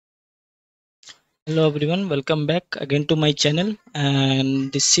Hello everyone, welcome back again to my channel,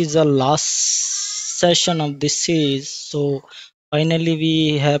 and this is the last session of this series. So finally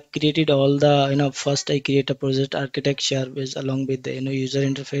we have created all the first I create a project architecture with along with the user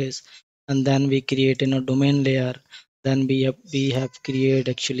interface, and then we create domain layer, then we have created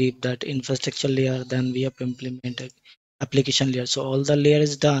actually that infrastructure layer, then we have implemented application layer. So all the layer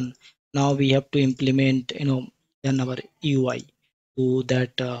is done. Now we have to implement then our UI to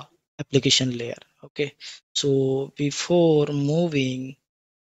that application layer. Okay, so before moving,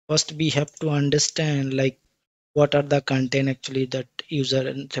 first we have to understand like what are the content actually that user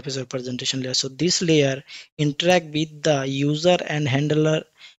interface representation layer. So this layer interact with the user and handles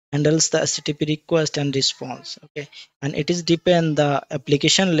the HTTP request and response. Okay, and it is depend the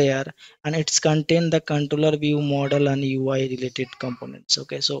application layer, and it's contain the controller view model and UI related components.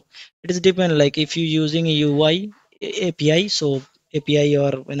 Okay, so it is depend like if you using a UI API, so API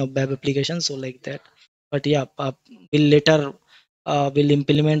or web application, so like that. But yeah, we'll later will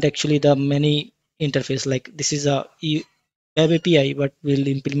implement actually the many interface, like this is a web API, but we'll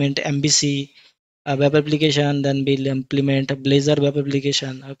implement MVC web application, then we'll implement a Blazor web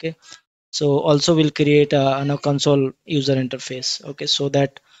application. Okay, so also we'll create a console user interface. Okay, so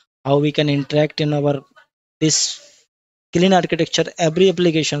that how we can interact in our this clean architecture every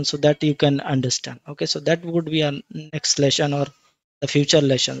application, so that you can understand. Okay, so that would be our next lesson or the future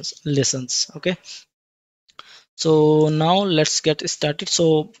lessons. Okay, so now let's get started.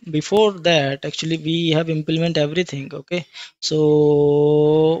 So before that actually we have implement everything. Okay,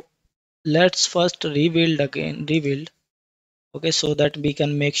 so let's first rebuild. Okay, so that we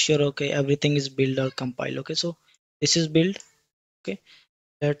can make sure okay everything is built or compiled. Okay, so this is build. Okay,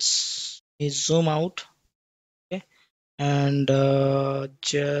 let's zoom out. Okay, and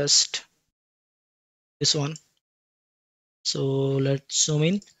just this one. So let's zoom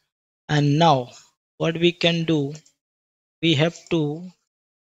in, and now what we can do, we have to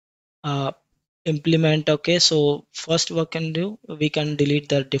uh, implement. Okay, so first what can do, we can delete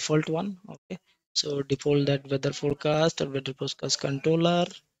the default one. Okay, so default that weather forecast or weather forecast controller.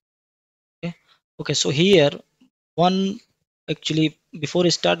 Okay, okay, so here one actually before we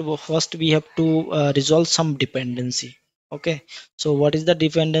start, first we have to resolve some dependency. Okay, so what is the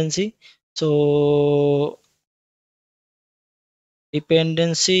dependency? So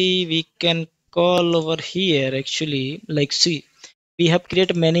dependency we can call over here actually, like see, we have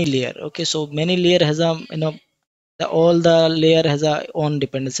created many layer. Okay, so many layer has a all the layer has a own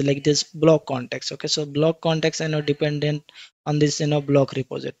dependency, like this block context. Okay, so block context dependent on this block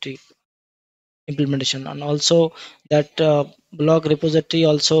repository implementation, and also that block repository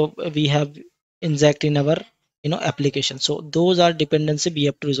also we have inject in our application. So those are dependency we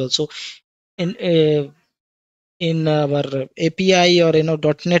have to resolve. So in our API or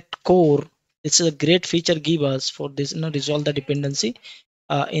 .NET Core, it's a great feature give us for this resolve the dependency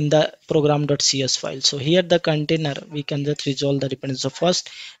in the program.cs file. So here the container we can just resolve the dependency. So first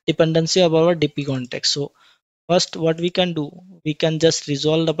dependency of our DP context. So first what we can do, we can just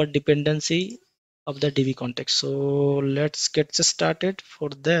resolve our dependency of the DB context. So let's get started for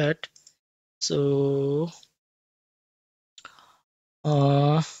that. So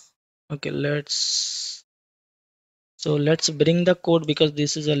uh, okay, let's bring the code because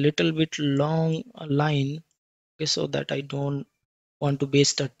this is a little bit long line. Okay, so that I don't want to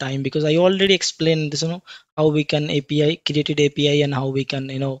waste the time, because I already explained this, how we can API created API, and how we can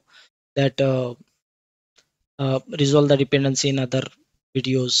that resolve the dependency in other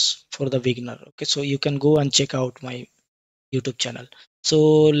videos for the beginner. Okay, so you can go and check out my YouTube channel.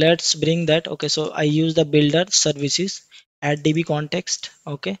 So let's bring that. Okay, so I use the builder services add db context.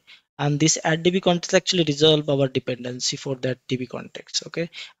 Okay, and this add db context actually resolve our dependency for that db context.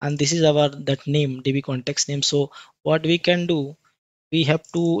 Okay, and this is our that name, db context name. So what we can do, we have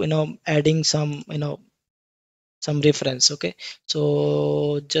to adding some some reference. Okay,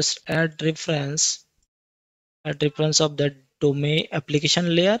 so just add reference of the domain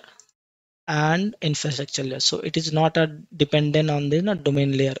application layer and infrastructure layer. So it is not a dependent on the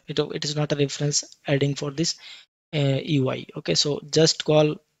domain layer. It is not a reference adding for this UI. Okay, so just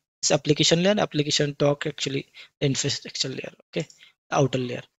call this application layer, application talk actually the infrastructure layer. Okay, the outer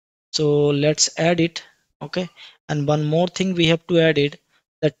layer. So let's add it. Okay, and one more thing we have to add it,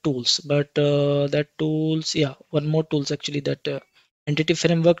 the tools. But that tools, yeah, one more tools actually, that entity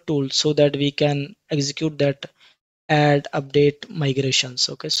framework tool, so that we can execute that add update migrations.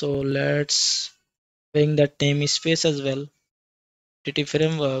 Okay, so let's bring that namespace as well, entity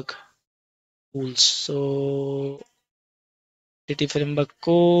framework tools. So entity framework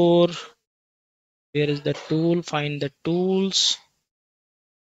core, where is the tool, find the tools.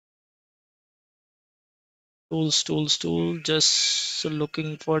 tool, just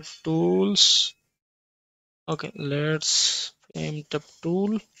looking for tools. Okay, let's aim tab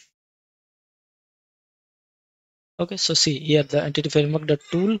tool. Okay, so see here the entity framework the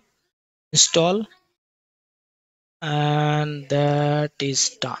tool install, and that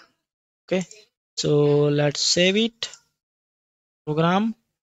is done. Okay, so let's save it, program.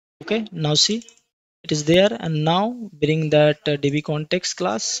 Okay, now see it is there, and now bring that db context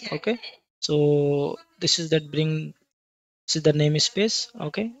class. Okay, so this is that bring, this is the namespace.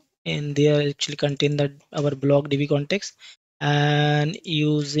 Okay, and they are actually contain that our block db context, and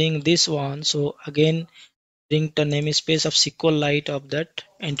using this one, so again bring the namespace of SQLite of that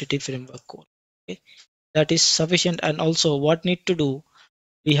entity framework code. Okay, that is sufficient. And also what need to do,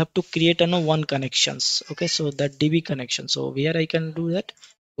 we have to create one connections. Okay, so that db connection, so where I can do that,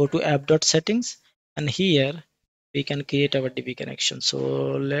 go to app.settings, and here we can create our db connection.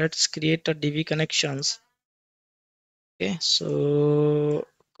 So let's create a db connections. Okay, so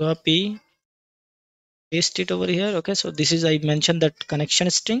copy, paste it over here. Okay, so this is, I mentioned that connection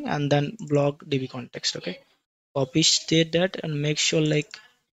string and then block db context. Okay, copy state that and make sure like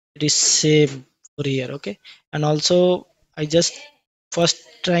it is same for here. Okay, and also I just first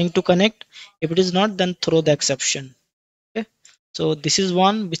trying to connect, if it is not, then throw the exception. Okay, so this is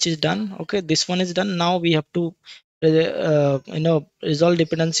one which is done. Okay, this one is done. Now we have to resolve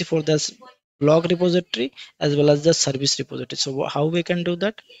dependency for this blog repository as well as the service repository. So how we can do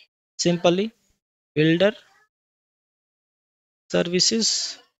that? Simply builder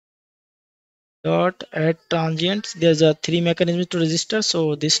services dot add transients. There's a three mechanisms to register,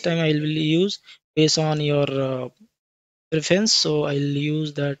 so this time I will use based on your preference. So I'll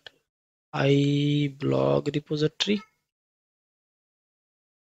use that I blog repository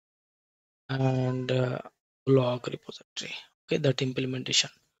and blog repository. Okay, that implementation.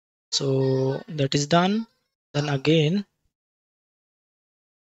 So that is done. Then again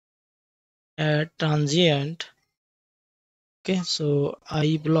add transient. Okay, so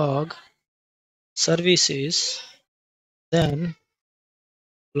I blog services, then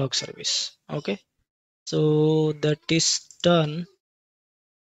blog service. Okay, so that is done.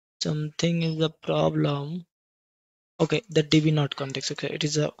 Something is the problem. Okay, the db not context. Okay, it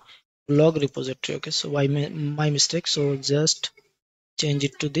is a blog repository. Okay, so why my mistake, so just change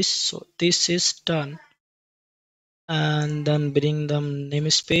it to this. So this is done, and then bring them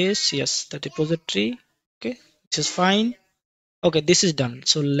namespace. Yes, the repository. Okay, this is fine. Okay, this is done.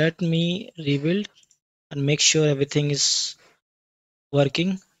 So let me rebuild and make sure everything is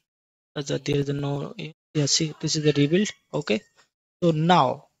working. There is no, yeah, see this is the rebuild. Okay, so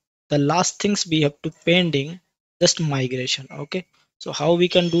now the last things we have to pending, just migration. Okay, so how we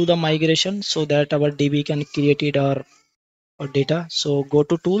can do the migration so that our db can create it or data. So go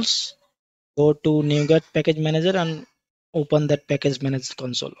to tools, go to NuGet package manager and open that package manager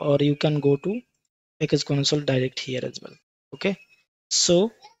console, or you can go to package console direct here as well. Okay,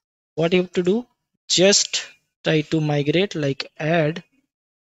 so what you have to do, just try to migrate, like add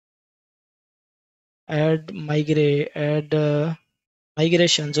migration.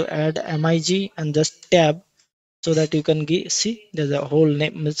 So add mig and just tab, so that you can see there's a whole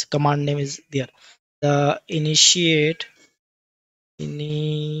name, this command name is there, the initial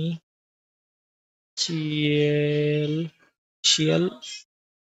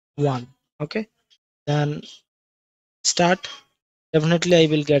one. Okay, then start. Definitely I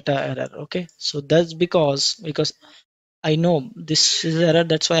will get a error. Okay, so that's because I know this is error,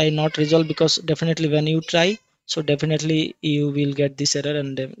 that's why I not resolve, because definitely when you try, so definitely you will get this error.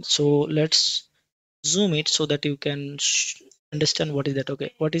 And then so let's zoom it so that you can understand what is that.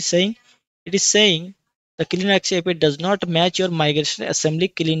 Okay, what is saying, it is saying the clean API does not match your migration assembly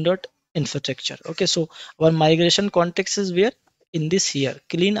clean dot infrastructure. Okay, so our migration context is where, in this here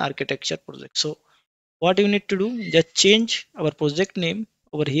clean architecture project. So what you need to do, just change our project name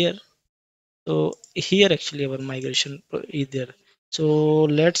over here. So here actually our migration is there. So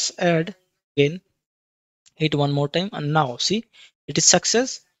let's add again it one more time, and now see it is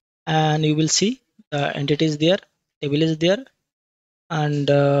success. And you will see the entity is there, table is there, and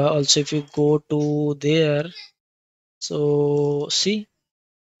also if you go to there, so see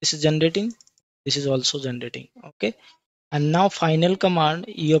this is generating, this is also generating. Okay, and now final command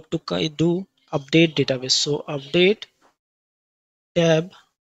you have to do update database. So update tab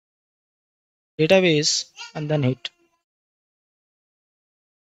database and then hit.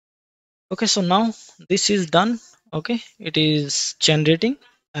 Okay, so now this is done. Okay, it is generating,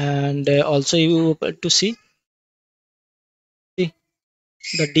 and also you to see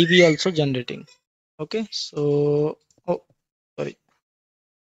the db also generating. Okay, so oh sorry,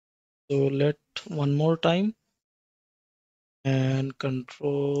 so let one more time. and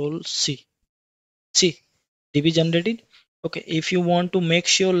control C. See, DB generated. Okay, if you want to make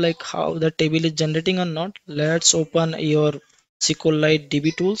sure like how the table is generating or not, let's open your SQLite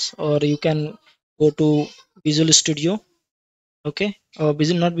DB tools, or you can go to Visual Studio. Okay, or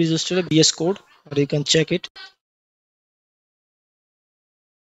not Visual Studio, VS Code, or you can check it.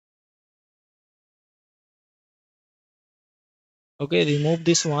 Okay, remove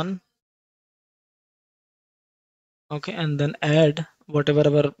this one. Okay, and then add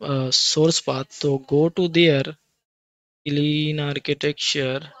whatever our source path. So go to there, clean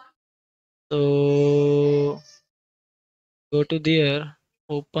architecture. So go to there,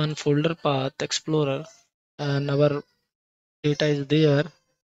 open folder path explorer, and our data is there.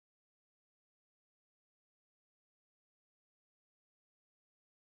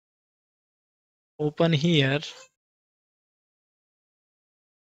 Open here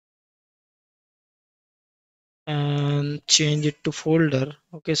and change it to folder.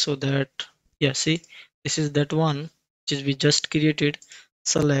 Okay, so that, yeah, see, this is that one which is we just created.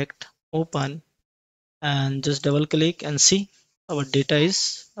 Select, open, and just double click and see our data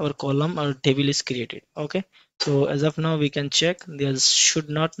is, our column, our table is created. Okay, so as of now we can check there should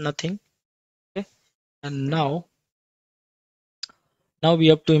not nothing. Okay, and now we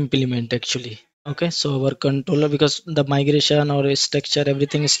have to implement actually. Okay, so our controller, because the migration or structure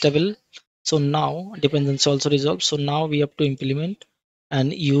everything is stable, so now dependency also resolved, so now we have to implement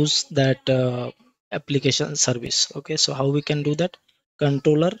and use that application service. Okay, so how we can do that?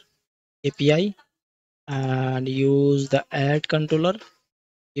 Controller API, and use the add controller,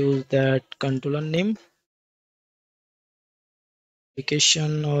 use that controller name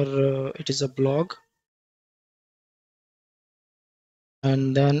application, or it is a blog,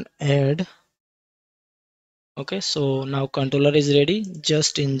 and then add. Okay, so now controller is ready,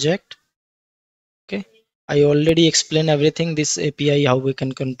 just inject. Okay, I already explained everything, this API, how we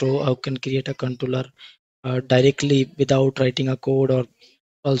can control, how can create a controller directly without writing a code, or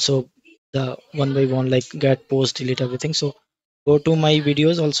also the one by one like get, post, delete, everything. So go to my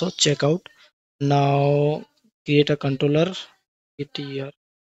videos, also check out. Now create a controller, hit here,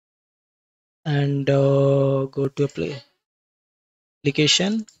 and go to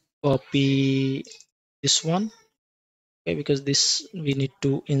application, copy this one. Okay, because this we need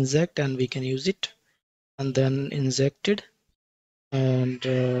to inject and we can use it, and then injected, and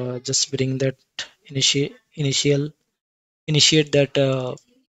just bring that initiate that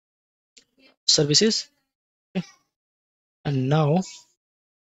services. Okay. And now,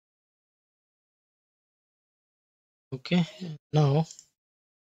 okay, now,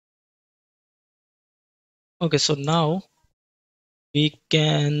 okay, so now we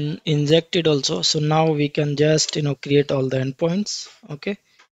can inject it also. So now we can just create all the endpoints. Okay,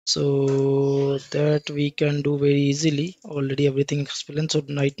 so that we can do very easily, already everything explained. So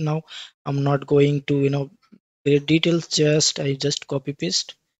right now I'm not going to great details, just I just copy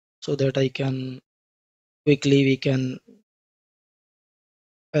paste so that I can quickly, we can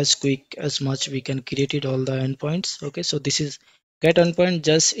as quick as much we can create it all the endpoints. Okay, so this is get endpoint,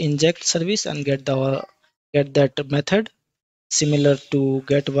 just inject service and get that method similar to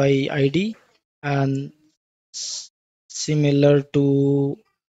get by id, and similar to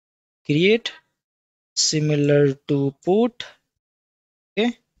create, similar to put.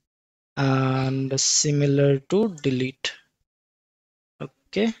 Okay, and similar to delete.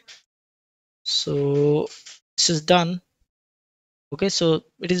 Okay, so this is done. Okay, so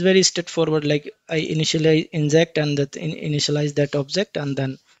it is very straightforward, like I initially inject and that initialize that object, and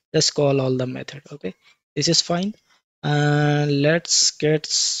then just call all the method. Okay, this is fine. And let's get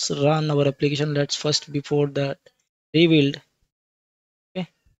run our application. Let's first, before that, rebuild. Okay,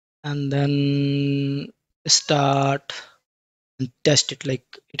 and then start and test it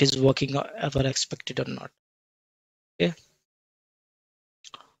like it is working ever expected or not. Okay,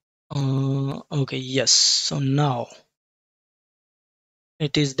 okay, yes, so now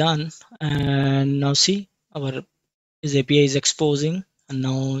it is done, and now see our this API is exposing, and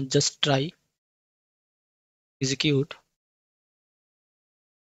now just try execute.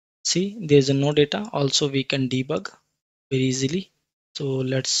 See, there's a no data. Also, we can debug very easily. So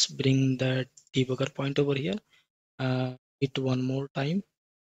let's bring that debugger point over here. Hit one more time.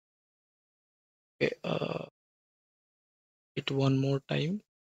 Okay, hit one more time.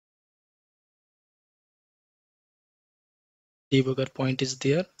 Debugger point is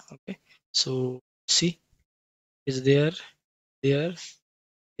there. Okay, so see, is there, there.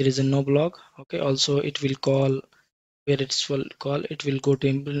 There is a no block. Okay, also it will call, where it's will call, it will go to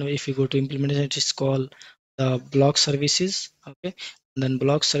implement. If you go to implementation, it is called the block services. Okay, and then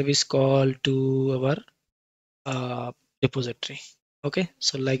block service call to our repository. Okay,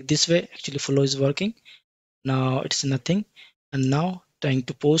 so like this way actually flow is working. Now it's nothing, and now trying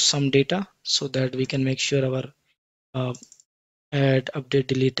to post some data so that we can make sure our uh, add, update,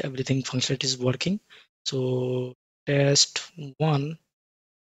 delete, everything functionality is working. So test one,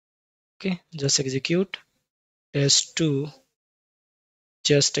 okay, just execute. Test two,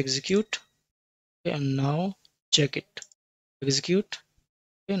 just execute. Okay, and now check it, execute.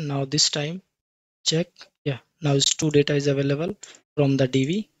 Okay, now this time check. Yeah, now it's two data is available from the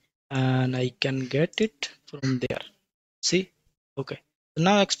DB, and I can get it from there. See, okay. So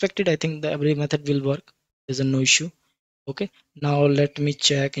now expected, I think the every method will work. There's a no issue. Okay, now let me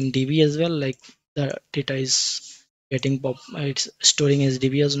check in DB as well, like the data is getting pop, it's storing as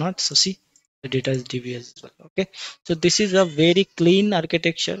DB or not. So see, the data is DB as well. Okay, so this is a very clean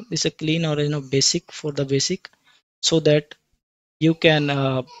architecture. This is a clean or basic for the basic, so that you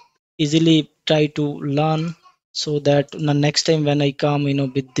can easily try to learn, so that the next time when I come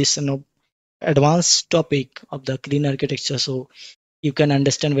with this advanced topic of the clean architecture, so you can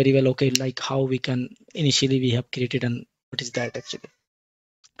understand very well, okay, like how we can initially we have created and what is that actually.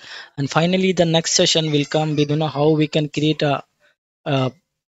 And finally the next session will come with how we can create a uh,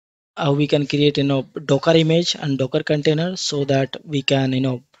 how we can create Docker image and Docker container, so that we can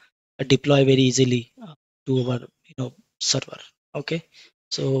deploy very easily to our server. Okay,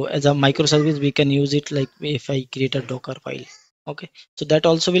 so as a microservice we can use it, like if I create a Docker file. Okay, so that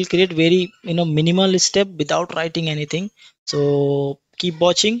also will create very minimal step without writing anything. So keep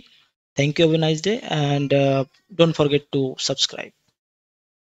watching. Thank you, have a nice day, and don't forget to subscribe.